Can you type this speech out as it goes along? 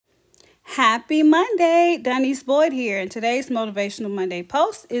Happy Monday, Denise Boyd here, and today's Motivational Monday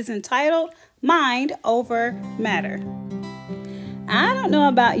post is entitled Mind Over Matter. I don't know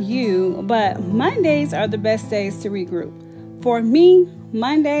about you, but Mondays are the best days to regroup. For me,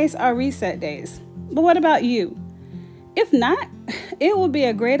 Mondays are reset days. But what about you? If not, it would be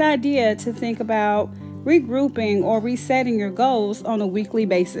a great idea to think about regrouping or resetting your goals on a weekly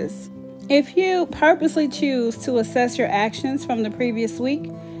basis. If you purposely choose to assess your actions from the previous week,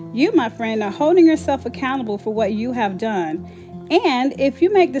 you, my friend, are holding yourself accountable for what you have done. And if you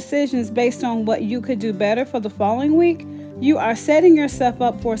make decisions based on what you could do better for the following week, you are setting yourself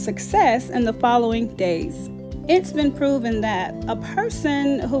up for success in the following days. It's been proven that a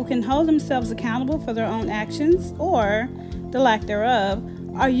person who can hold themselves accountable for their own actions, or the lack thereof,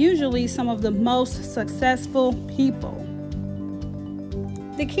 are usually some of the most successful people.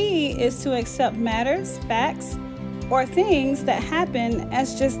 The key is to accept matters, facts, or things that happen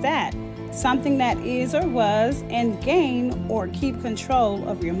as just that, something that is or was, and gain or keep control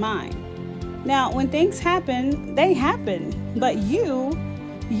of your mind. Now, when things happen, they happen, but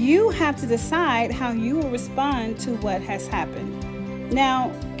you have to decide how you will respond to what has happened.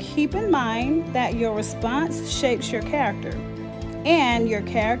 Now, keep in mind that your response shapes your character, and your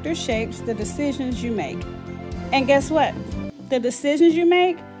character shapes the decisions you make. And guess what? The decisions you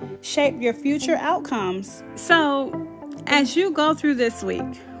make shape your future outcomes. So, as you go through this week,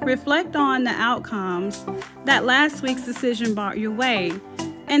 reflect on the outcomes that last week's decision brought your way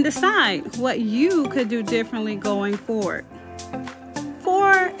and decide what you could do differently going forward.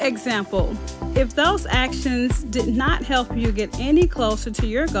 For example, if those actions did not help you get any closer to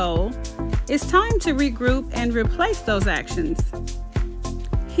your goal, it's time to regroup and replace those actions.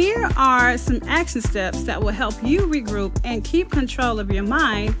 Here are some action steps that will help you regroup and keep control of your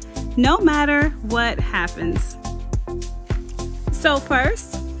mind no matter what happens. So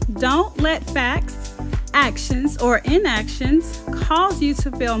first, don't let facts, actions, or inactions cause you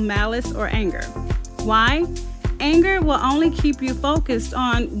to feel malice or anger. Why? Anger will only keep you focused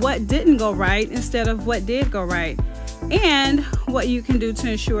on what didn't go right instead of what did go right, and what you can do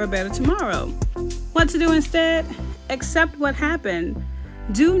to ensure a better tomorrow. What to do instead? Accept what happened.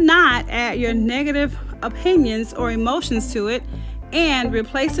 Do not add your negative opinions or emotions to it, and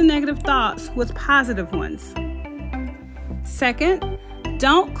replace the negative thoughts with positive ones. Second,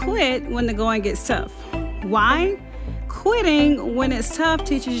 don't quit when the going gets tough. Why? Quitting when it's tough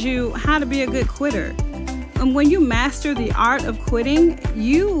teaches you how to be a good quitter. And when you master the art of quitting,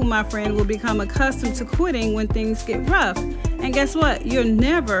 you, my friend, will become accustomed to quitting when things get rough. And guess what? You'll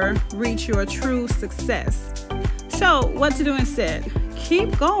never reach your true success. So, what to do instead?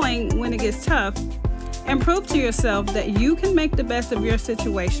 Keep going when it gets tough, and prove to yourself that you can make the best of your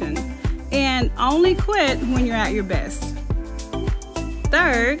situation, and only quit when you're at your best.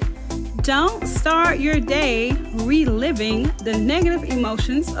 Third, don't start your day reliving the negative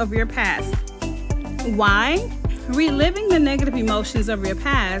emotions of your past. Why? Reliving the negative emotions of your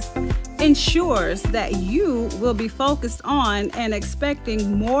past ensures that you will be focused on and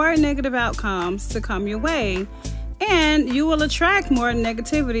expecting more negative outcomes to come your way, and you will attract more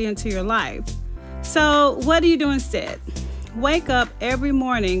negativity into your life. So what do you do instead? Wake up every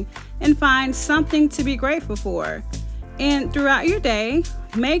morning and find something to be grateful for. And throughout your day,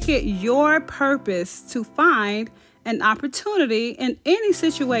 make it your purpose to find an opportunity in any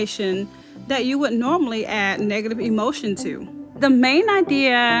situation that you would normally add negative emotion to. The main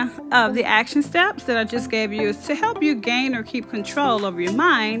idea of the action steps that I just gave you is to help you gain or keep control over your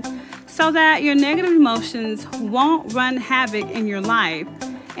mind so that your negative emotions won't run havoc in your life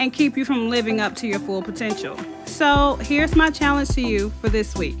and keep you from living up to your full potential. So here's my challenge to you for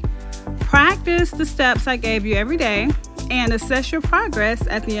this week. Practice the steps I gave you every day and assess your progress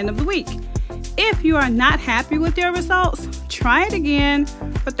at the end of the week. If you are not happy with your results, try it again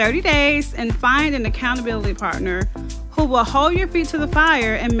for 30 days and find an accountability partner who will hold your feet to the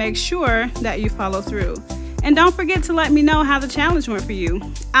fire and make sure that you follow through. And don't forget to let me know how the challenge went for you.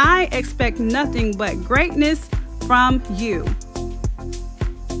 I expect nothing but greatness from you.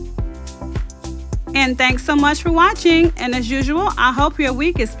 And thanks so much for watching. And as usual, I hope your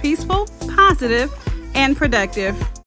week is peaceful, positive, and productive.